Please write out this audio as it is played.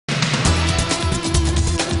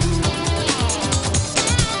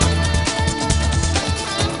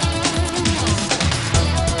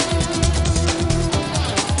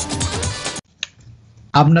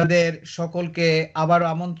আপনাদের সকলকে আবারও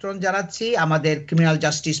আমন্ত্রণ জানাচ্ছি আমাদের ক্রিমিনাল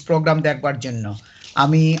জাস্টিস প্রোগ্রাম দেখবার জন্য।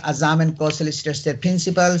 আমি আজাম এন্ড কো সলিসিটরস এর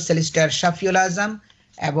প্রিন্সিপাল সলিসিটর শাফিউল আজম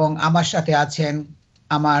এবং আমার সাথে আছেন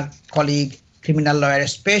আমার colleague criminal lawyer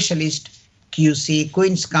specialist QC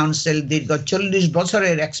queen's council দীর্ঘ 40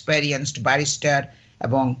 বছরের এক্সপেরিয়েন্সড ব্যারিস্টার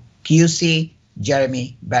এবং কিউসি জেরেমি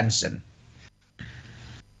বেনসন।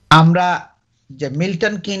 আমরা যে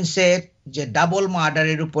মিল্টন কিনসের যে ডাবল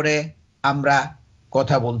মার্ডারের উপরে আমরা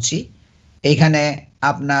কথা বলছি, এখানে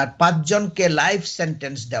আপনার 5 জনকে লাইফ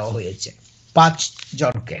সেন্টেন্স দেওয়া হয়েছে, 5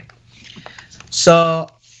 জনকে। সো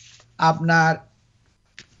আপনার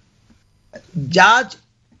জাজ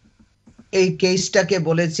এই কেসটাকে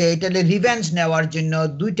বলেছে এটা রিভেঞ্জ নেওয়ার জন্য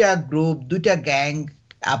দুইটা গ্রুপ, দুইটা গ্যাং,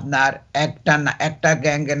 আপনার একটা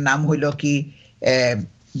গ্যাংয়ের নাম হইল কি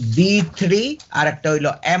B3 আর একটা হইল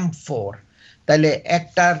M4। তাহলে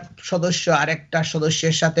একটা সদস্য আরেকটা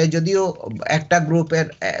সদস্যের সাথে, যদিও একটা গ্রুপের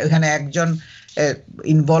এখানে একজন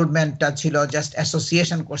ইনভলভমেন্টটা ছিল, জাস্ট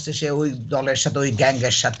অ্যাসোসিয়েশন করছে সে ওই দলের সাথে, ওই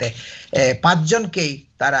গ্যাংয়ের সাথে, 5 জনকেই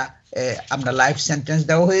তারা আমরা লাইফ সেন্টেন্স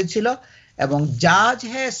দেওয়া হয়েছিল। এবং জাজ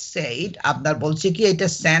হ্যাজ সেড, আপনার বলছে কি এটা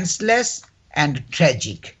সেন্সলেস অ্যান্ড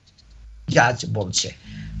ট্র্যাজিক। জাজ বলছে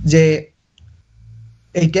যে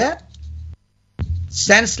এটা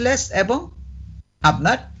সেন্সলেস এবং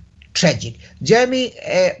আপনার tragic. Jeremy,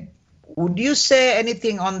 would you say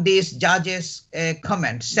anything on this judge's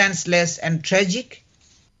comment, senseless and tragic?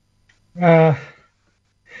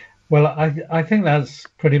 Well, I think that's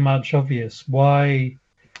pretty much obvious.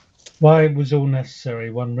 Why it was all necessary,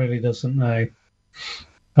 one really doesn't know.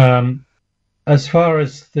 As far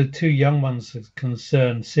as the 2 young ones are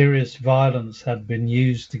concerned, serious violence had been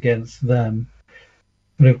used against them.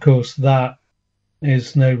 But of course, that is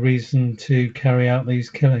no reason to carry out these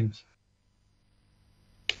killings.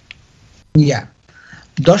 Yeah.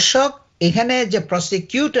 দর্শক, এখানে যে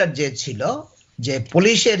prosecutor যে ছিল, যে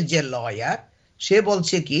পুলিশের যে lawyer, সে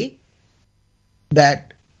বলছে কি that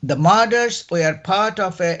the murders were part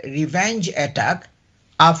of a revenge attack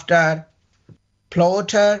after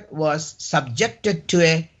plotter was subjected to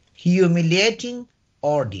a humiliating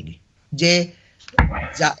ordeal.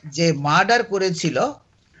 যে মার্ডার করেছিল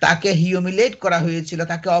তাকে হিউমিলেট করা হয়েছিল,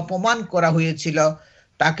 তাকে অপমান করা হয়েছিল,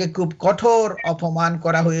 তাকে খুব কঠোর অপমান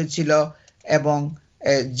করা হয়েছিল, এবং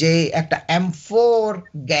যে একটা M4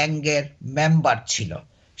 গ্যাংয়ের মেম্বার ছিল,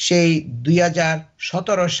 সেই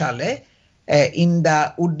 2017 সালে in the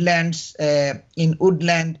woodlands in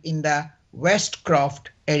woodland in the Westcroft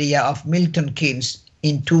area of Milton Keynes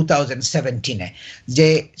in 2017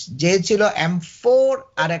 যে ছিল M4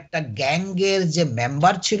 আর একটা গ্যাংয়ের যে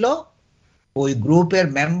মেম্বার ছিল, ওই গ্রুপের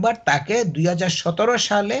মেম্বার, তাকে 2017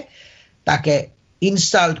 সালে তাকে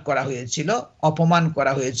ইনসাল্ট করা হয়েছিল, অপমান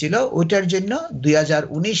করা হয়েছিল। ওইটার জন্য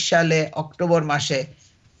 2019 সালে অক্টোবর মাসে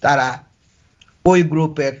তারা ওই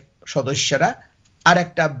গ্রুপের সদস্যরা আর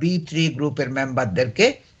একটা B3 গ্রুপের মেম্বারদেরকে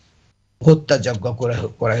হত্যাযজ্ঞ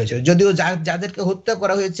করা হয়েছিল। যদিও যাদেরকে হত্যা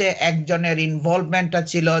করা হয়েছে একজনের ইনভলভমেন্টটা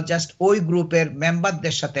ছিল জাস্ট ওই গ্রুপের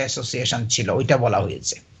মেম্বারদের সাথে অ্যাসোসিয়েশন ছিল, ওইটা বলা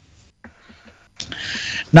হয়েছে।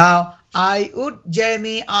 Now I would,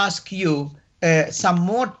 Jeremy, ask you some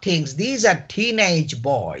more things. These are teenage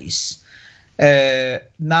boys.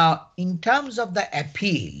 Now, in terms of the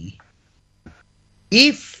appeal,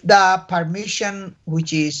 if the permission,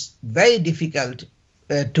 which is very difficult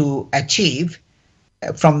to achieve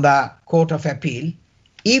from the Court of Appeal,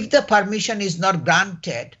 if the permission is not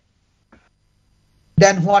granted,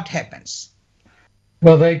 then what happens?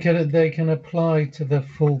 Well, they can apply to the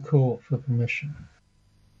full court for permission.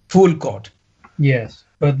 Full court? Yes,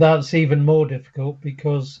 but that's even more difficult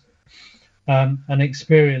because an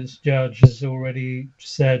experienced judge has already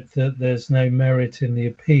said that there's no merit in the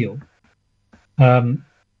appeal.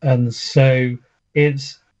 And so it's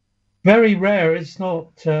very rare. It's not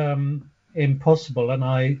impossible, and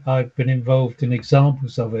I've been involved in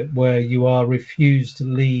examples of it where you are refused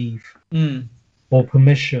leave or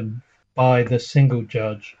permission by the single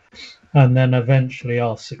judge and then eventually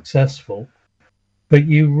are successful, but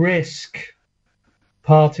you risk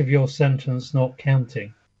part of your sentence not counting.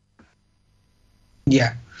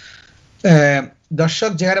 Yeah.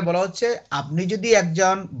 দর্শক, যেখানে বলা হচ্ছে আপনি যদি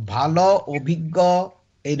একজন ভালো অভিজ্ঞ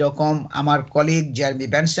এইরকম আমার কলিগ জেরেমি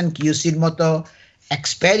বেনসন কিউসির মতো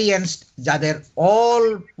এক্সপেরিয়েন্সড, যাদের অল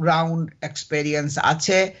রাউন্ড এক্সপেরিয়েন্স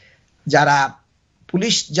আছে, যারা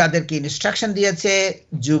পুলিশ যাদেরকে ইনস্ট্রাকশন দিয়েছে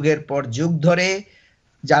যুগের পর যুগ ধরে,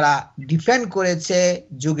 যারা ডিফেন্ড করেছে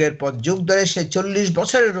যুগের পর যুগ ধরে, সে 40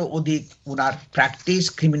 বছরেরও অধিক উনার প্র্যাকটিস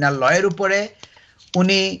ক্রিমিনাল লয়ের উপরে।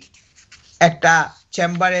 উনি একটা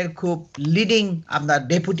চেম্বারের খুব লিডিং আপনার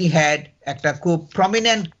ডেপুটি হেড, একটা খুব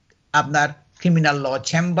প্রমিনেন্ট আপনার ক্রিমিনাল ল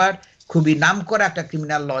চেম্বার, খুবই নামকরা একটা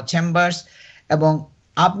ক্রিমিনাল ল চেম্বার্স, এবং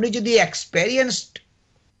আপনি যদি এক্সপেরিয়েন্সড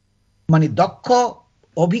মানে দক্ষ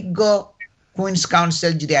অভিজ্ঞ কুইন্স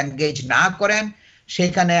কাউন্সিল যদি এনগেজ না করেন,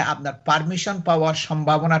 সেখানে আপনার পারমিশন পাওয়ার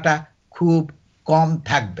সম্ভাবনাটা খুব কম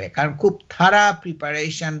থাকবে, কারণ খুব থারা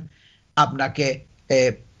প্রিপারেশন আপনাকে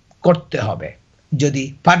করতে হবে যদি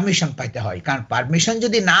পারমিশন পাইতে হয়। কারণ পারমিশন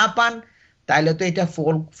যদি না পান তাহলে তো এটা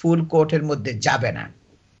ফুল কোর্টের মধ্যে যাবে না।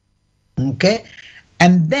 ওকে,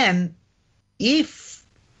 and then if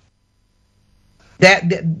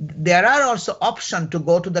there are also option to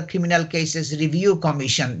go to the Criminal Cases Review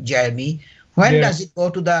Commission, Jeremy. When does it go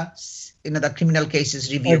to the the Criminal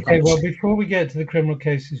Cases Review Commission? Well, before we get to the Criminal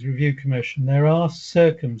Cases Review Commission, there are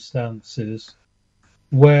circumstances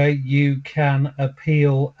where you can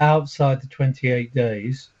appeal outside the 28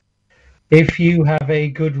 days if you have a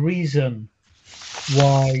good reason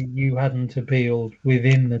why you hadn't appealed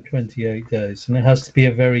within the 28 days, and it has to be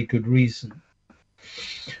a very good reason.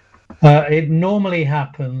 It normally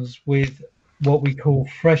happens with what we call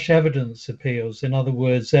fresh evidence appeals. In other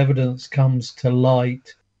words, evidence comes to light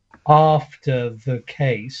after the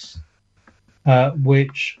case,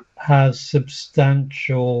 which has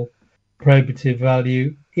substantial probative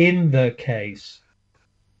value in the case.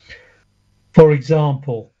 For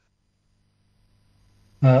example,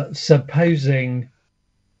 supposing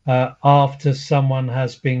after someone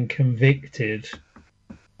has been convicted,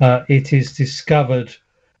 it is discovered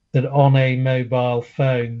that on a mobile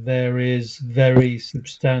phone there is very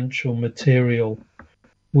substantial material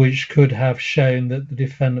which could have shown that the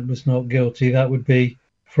defendant was not guilty. That would be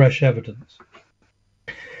fresh evidence.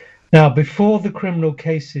 Now, before the Criminal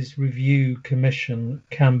Cases Review Commission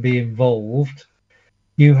can be involved,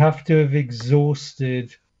 you have to have exhausted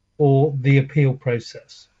the appeal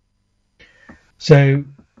process. So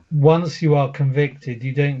once you are convicted,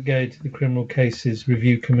 you don't go to the Criminal Cases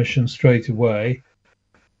Review Commission straight away.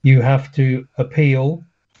 You have to appeal,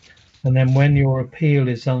 and then when your appeal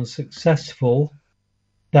is unsuccessful,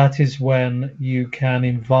 that is when you can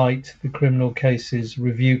invite the Criminal Cases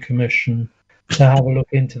Review Commission to have a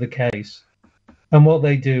look into the case. And what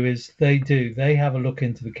they do is they have a look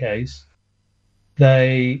into the case.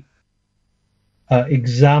 They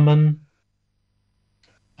examine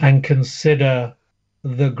and consider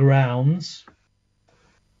the grounds.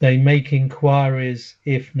 They make inquiries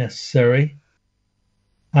if necessary.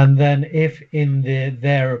 And then if in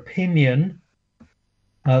their opinion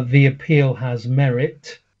the appeal has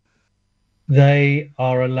merit, they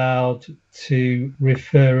are allowed to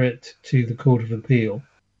refer it to the Court of Appeal.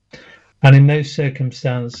 And in those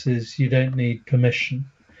circumstances, you don't need permission.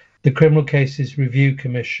 The Criminal Cases Review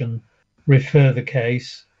Commission refer the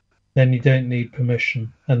case, then you don't need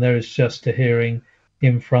permission, and there is just a hearing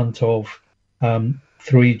in front of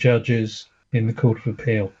 3 judges in the Court of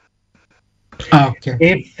Appeal. Okay.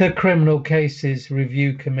 If the Criminal Cases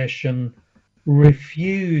Review Commission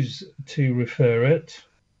refuse to refer it,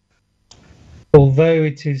 although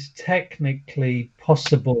it is technically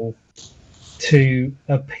possible to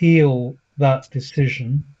appeal that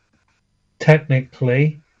decision,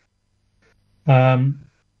 technically,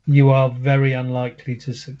 you are very unlikely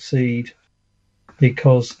to succeed,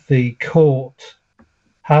 because the court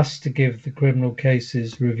has to give the Criminal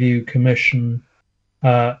Cases Review Commission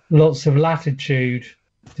lots of latitude,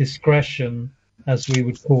 discretion, as we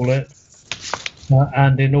would call it,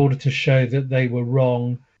 and in order to show that they were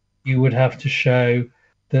wrong, you would have to show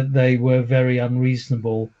that they were very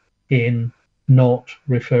unreasonable in not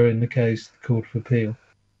referring the case to the Court of Appeal.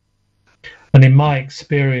 And in my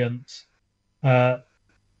experience,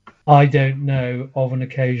 I don't know of an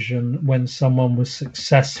occasion when someone was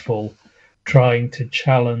successful trying to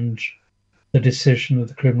challenge the decision of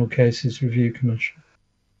the Criminal Cases Review Commission.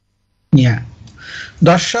 Yeah.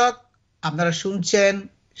 দর্শক, আপনারা শুনছেন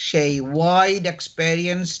সেই wide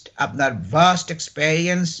experienced, আপনার vast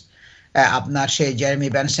experience, আপনার সেই Jeremy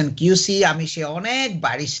Benson QC, আমি সে অনেক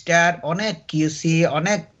barrister, অনেক কিউসি,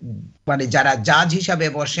 অনেক মানে যারা জাজ হিসাবে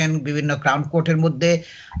বসেন বিভিন্ন ক্রাউন কোর্টের মধ্যে,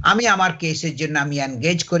 আমি আমার কেসের জন্য আমি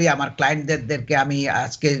এনগেজ করি আমার ক্লায়েন্টদেরকে। আমি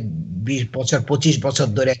আজকে 20 বছর 25 বছর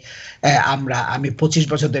ধরে আমি 25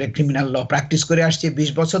 বছর ধরে ক্রিমিনাল ল প্র্যাকটিস করে আসছি।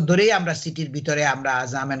 20 বছর ধরেই আমরা সিটির ভিতরে আমরা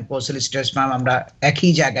আজাম এন্ড কো সলিসিটর্স ফার্ম, আমরা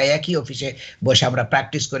একই জায়গায় একই অফিসে বসে আমরা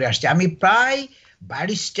প্র্যাকটিস করে আসছি। আমি প্রায়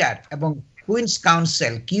ব্যারিস্টার এবং কুইন্স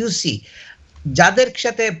কাউন্সিল কিউসি যাদের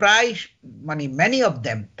সাথে প্রায় মানে মেনি অফ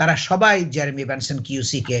দেম, তারা সবাই জেরেমি বেনসন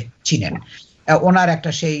কিউসি কে চিনেন। ওনার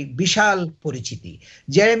একটা সেই বিশাল পরিচিতি।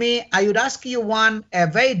 Jeremy, I would ask you a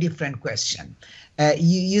very different question.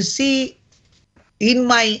 You see, in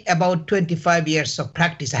my about 25 years of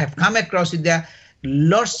practice, I have come across with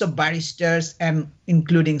lots of barristers and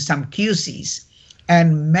including some QCs,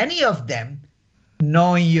 and many of them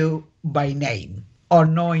know you by name or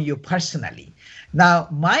know you personally. Now,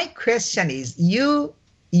 my question is, you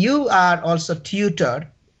are also tutored,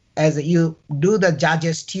 as you do the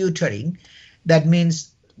judges tutoring. That means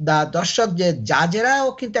the দর্শক যে জাজেরাও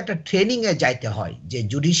কিন্তু একটা training এ যাইতে হয়, যে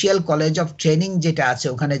judicial college of training যেটা আছে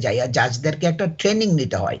ওখানে যাইয়া জাজদেরকে একটা ট্রেনিং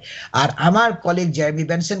নিতে হয়। আর আমার কলিগ জেরেমি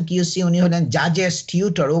বেনসন কিউসি, উনি হলেন জাজেস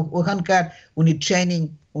টিউটর, ওখানকার উনি ট্রেনিং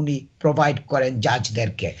উনি প্রোভাইড করেন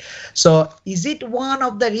জাজদেরকে। So is it one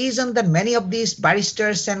of the reason that many of this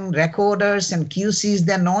barristers and রেকর্ডার্স and কিউসিস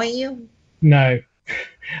they no you? No.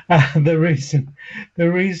 The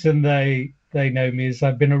reason they know me is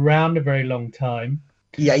I've been around a very long time.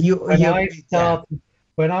 Yeah,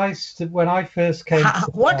 when I first came.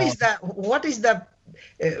 What is the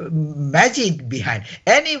magic behind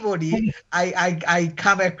anybody I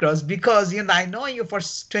come across? Because I know you for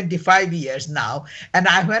 25 years now, and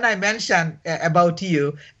when I mention about you,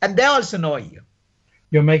 and they also know you.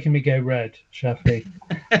 You're making me go red, Shafi.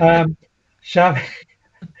 Shafi.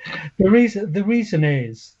 The reason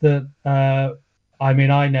is that I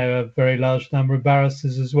know a very large number of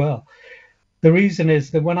barristers as well. The reason is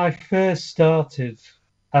that when I first started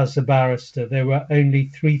as a barrister, there were only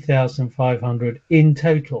 3,500 in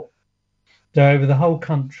total. So over the whole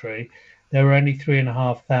country, there were only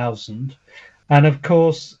 3,500. And of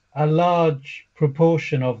course, a large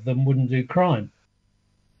proportion of them wouldn't do crime.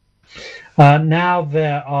 Now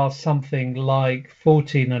there are something like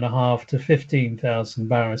 14,500 to 15,000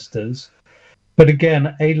 barristers. But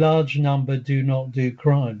again, a large number do not do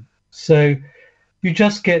crime. So you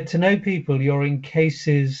just get to know people. You're in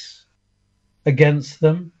cases against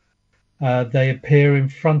them. They appear in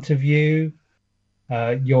front of you.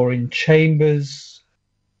 You're in chambers.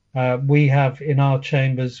 We have, in our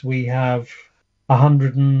chambers, we have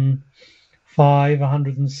 105,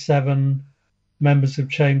 107 members of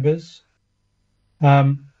chambers.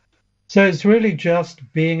 So it's really just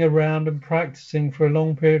being around and practicing for a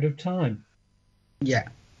long period of time. Yeah.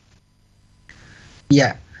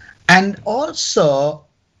 And also,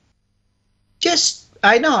 just,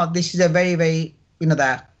 I know this is a very, very,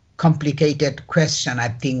 the complicated question, I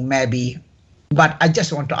think, maybe, but I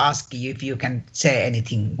just want to ask you if you can say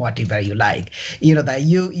anything, whatever you like. That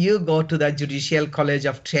you go to the Judicial College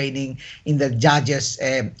of Training in the judges,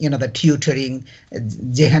 the tutoring,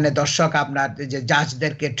 যেখানে দর্শক আপনার যে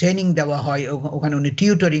জাজদেরকে training দেওয়া হয়, ওখানে উনি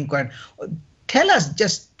tutoring করেন। Tell us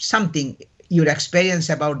just something, your experience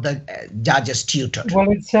about the judges tutor.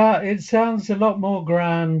 Well, it sounds a lot more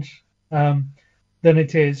grand than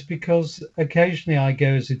it is, because occasionally I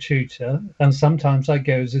go as a tutor and sometimes I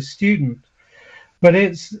go as a student. But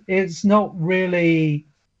it's not really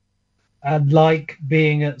like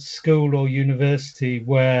being at school or university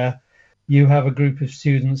where you have a group of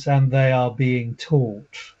students and they are being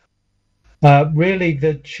taught. Really,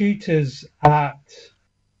 the tutors at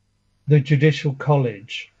the Judicial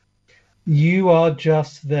College, you are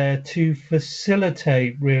just there to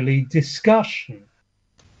facilitate really discussion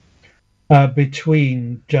between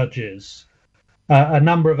judges. A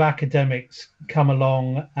number of academics come along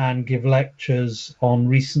and give lectures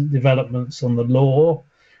on recent developments on the law,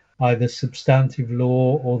 either substantive law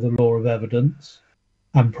or the law of evidence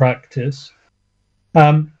and practice.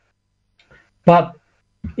 But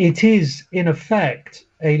it is, in effect,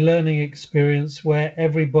 a learning experience where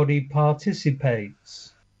everybody participates.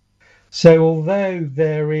 So although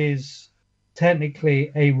there is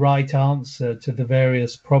technically a right answer to the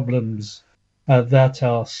various problems that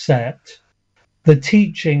are set, the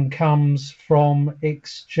teaching comes from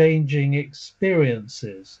exchanging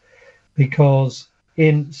experiences, because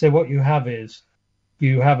so what you have is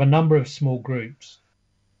you have a number of small groups,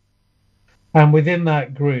 and within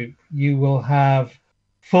that group you will have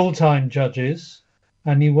full-time judges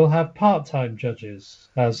and you will have part-time judges,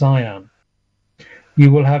 as I am. You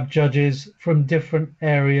will have judges from different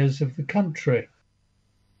areas of the country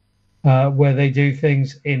where they do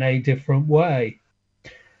things in a different way.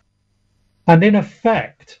 And in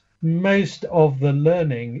effect, most of the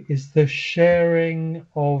learning is the sharing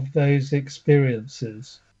of those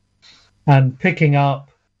experiences and picking up,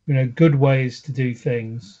 good ways to do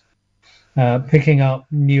things, picking up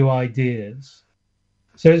new ideas.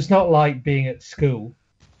 So it's not like being at school,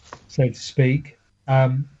 so to speak.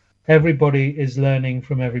 Everybody is learning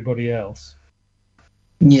from everybody else.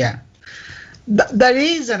 Yeah. The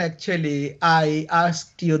reason actually I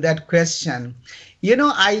asked you that question,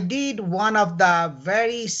 I did one of the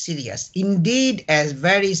very serious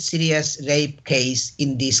rape case in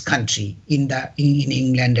this country, in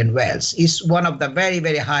England and Wales. It's one of the very,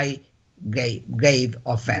 very high grave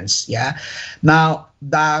offense. Yeah. Now,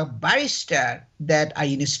 the barrister that I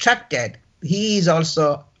instructed, he is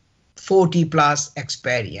also 40 plus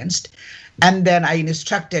experienced. And then I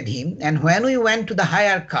instructed him. And when we went to the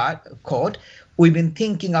higher court, we've been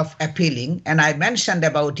thinking of appealing. And I mentioned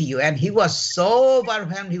about you, and he was so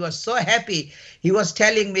overwhelmed. He was so happy. He was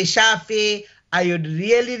telling me, Shafi, I would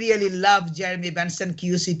really, really love Jeremy Benson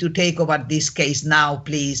QC to take over this case now,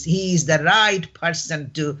 please. He is the right person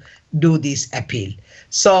to do this appeal.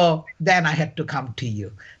 So then I had to come to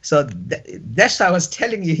you. So that's why I was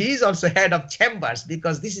telling you, he's also head of chambers,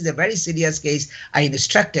 because this is a very serious case. I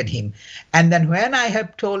instructed him. And then when I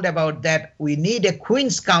have told about that, we need a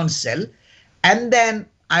Queen's Counsel, and then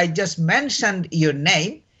I just mentioned your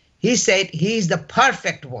name, he said he's the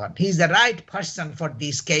perfect one. He's the right person for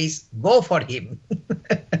this case. Go for him.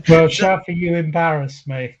 Well, Shafi, you embarrass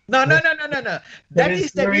me. No. That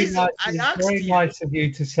is the reason I asked you. Very nice of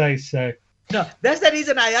you to say so. No, that's the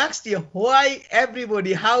reason I asked you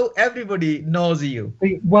how everybody knows you.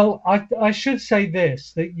 Well, I should say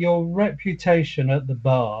this, that your reputation at the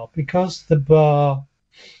bar, because the bar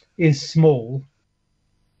is small,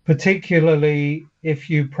 particularly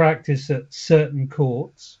if you practice at certain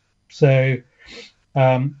courts. So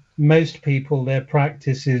most people, their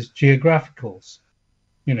practice is geographicals.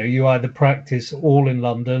 You know, you either practice all in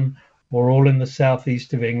London or all in the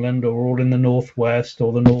southeast of England or all in the northwest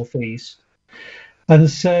or the northeast. And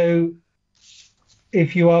so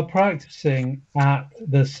if you are practicing at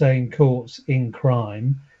the same courts in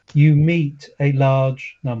crime, you meet a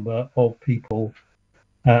large number of people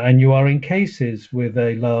and you are in cases with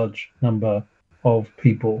a large number of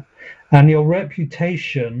people. And your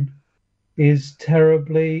reputation is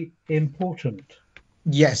terribly important.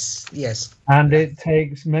 Yes. And it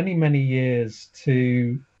takes many, many years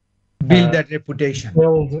to build that reputation.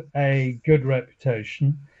 Build a good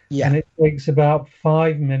reputation. Yeah. And it takes about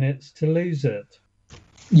 5 minutes to lose it.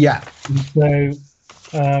 Yeah. And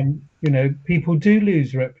so, people do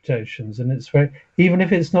lose reputations, and it's even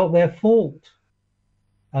if it's not their fault,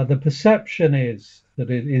 the perception is that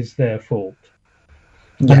it is their fault.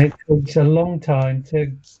 Yeah. And it takes a long time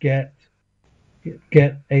to get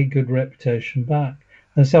a good reputation back.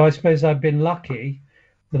 And so I suppose I've been lucky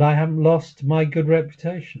that I haven't lost my good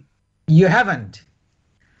reputation. You haven't.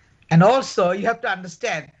 And also you have to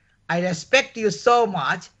understand, I respect you so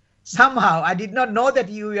much. Somehow I did not know that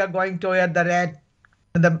you were going to wear the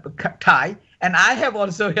tie, and I have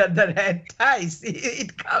also wear the red ties.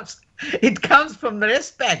 It comes from the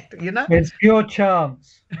respect, It's pure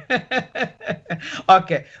chance.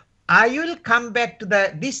 Okay. I will come back to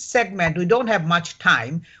this segment. We don't have much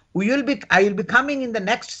time. I will be coming in the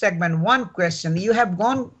next segment. One question: you have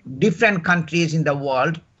gone different countries in the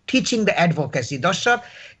world teaching the advocacy. দর্শক,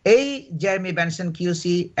 এই Jeremy Benson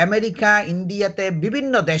QC America, ইন্ডিয়াতে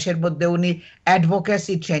বিভিন্ন দেশের মধ্যে উনি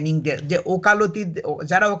advocacy training দেয়, যে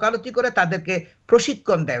যারা ওকালতি করে তাদেরকে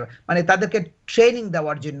প্রশিক্ষণ দেয়, মানে তাদেরকে ট্রেনিং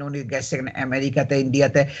দেওয়ার জন্য উনি গেছেন আমেরিকাতে,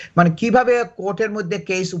 ইন্ডিয়াতে, মানে কিভাবে কোর্টের মধ্যে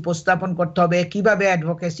কেস উপস্থাপন করতে হবে, কিভাবে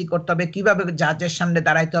অ্যাডভোকেসি করতে হবে, কিভাবে জাজের সামনে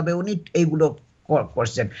দাঁড়াইতে হবে, উনি এইগুলো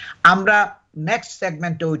করছেন। আমরা next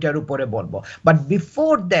segment ওইটার উপরে বলবো। But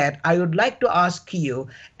before that, I would like to ask you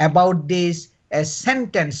about this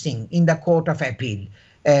sentencing in the Court of Appeal.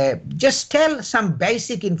 Just tell some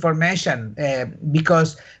basic information, because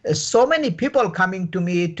so many people coming to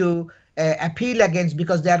me to appeal against,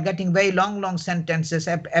 because they are getting very long sentences,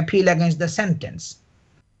 appeal against the sentence.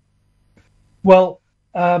 Well,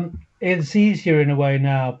 it's easier in a way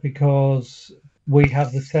now because we have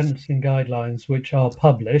the sentencing guidelines which are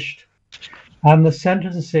published. And the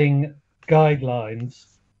sentencing guidelines,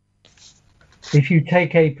 if you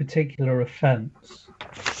take a particular offence,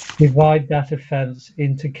 divide that offence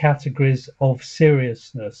into categories of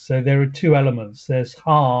seriousness. So there are two elements. There's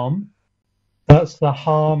harm. That's the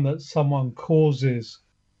harm that someone causes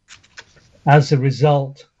as a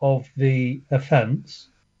result of the offence.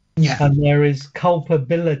 Yeah. And there is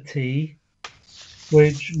culpability,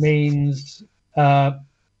 which means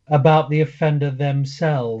about the offender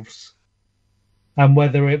themselves, and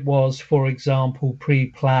whether it was, for example,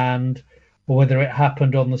 pre-planned or whether it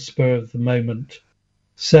happened on the spur of the moment.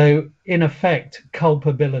 So in effect,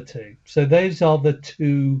 culpability. So those are the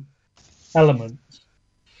two elements.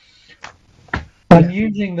 I'm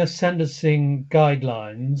using the sentencing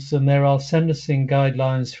guidelines, and there are sentencing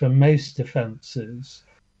guidelines for most offences.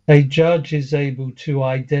 A judge is able to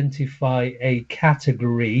identify a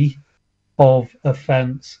category of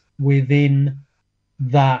offence within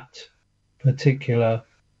that particular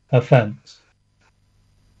offence.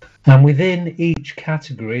 And within each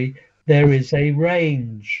category, there is a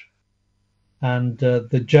range and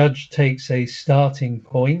the judge takes a starting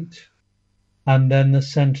point, and then the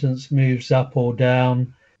sentence moves up or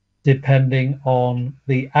down depending on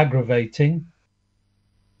the aggravating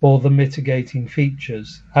or the mitigating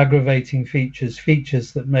features. Aggravating features, features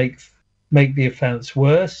that make the offence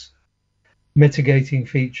worse. Mitigating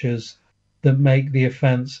features that make the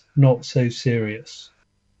offence not so serious.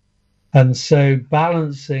 And so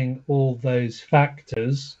balancing all those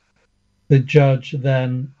factors, the judge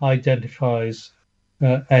then identifies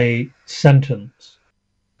a sentence.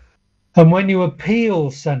 And when you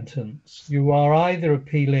appeal sentence, you are either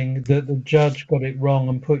appealing that the judge got it wrong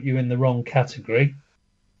and put you in the wrong category,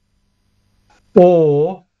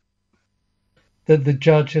 or that the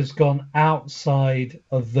judge has gone outside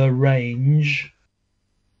of the range.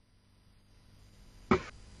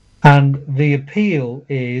 And the appeal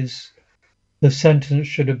is the sentence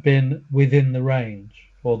should have been within the range,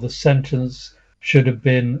 or the sentence should have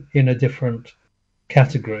been in a different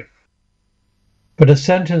category. But a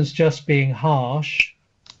sentence just being harsh,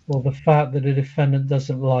 or the fact that a defendant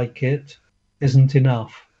doesn't like it, isn't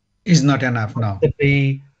enough. Is not enough, no. To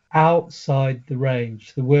be outside the range.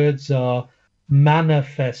 The words are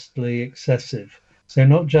manifestly excessive. So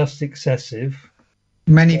not just excessive.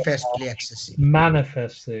 Manifestly excessive.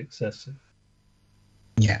 Manifestly excessive.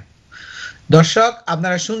 Yeah. দর্শক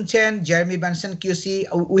আপনারা শুনছেন Jeremy Benson QC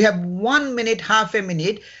we have 1 minute half a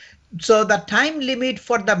minute so the time limit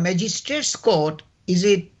for the magistrates court is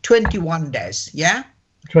it 21 days, yeah?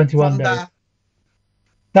 21 days.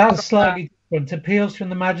 That's slightly different. Appeals from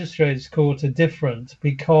the magistrates court are different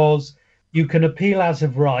because you can appeal as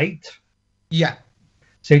of right. Yeah.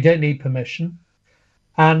 So you don't need permission.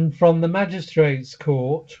 And from the magistrates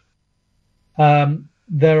court,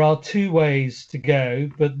 there are two ways to go,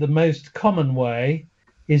 but the most common way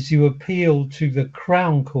is you appeal to the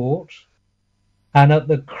Crown Court, and at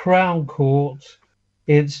the Crown Court,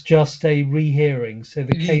 it's just a rehearing, so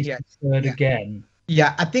the case is heard again.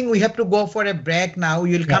 Yeah, I think we have to go for a break now.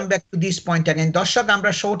 We'll come back to this point again. দর্শক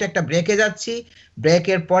আমরা short একটা ব্রেকে যাচ্ছি,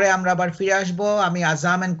 ব্রেকের পরে আমরা আবার ফিরে আসবো। আমি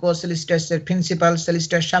আজাম এন্ড কো সলিসিটার্স এর প্রিন্সিপাল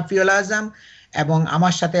সলিসিটর শাফিউল আজম এবং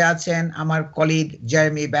আমার সাথে আছেন আমার কলিগ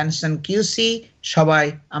জেরেমি বেনসন কিউসি। সবাই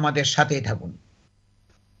আমাদের সাথেই থাকুন।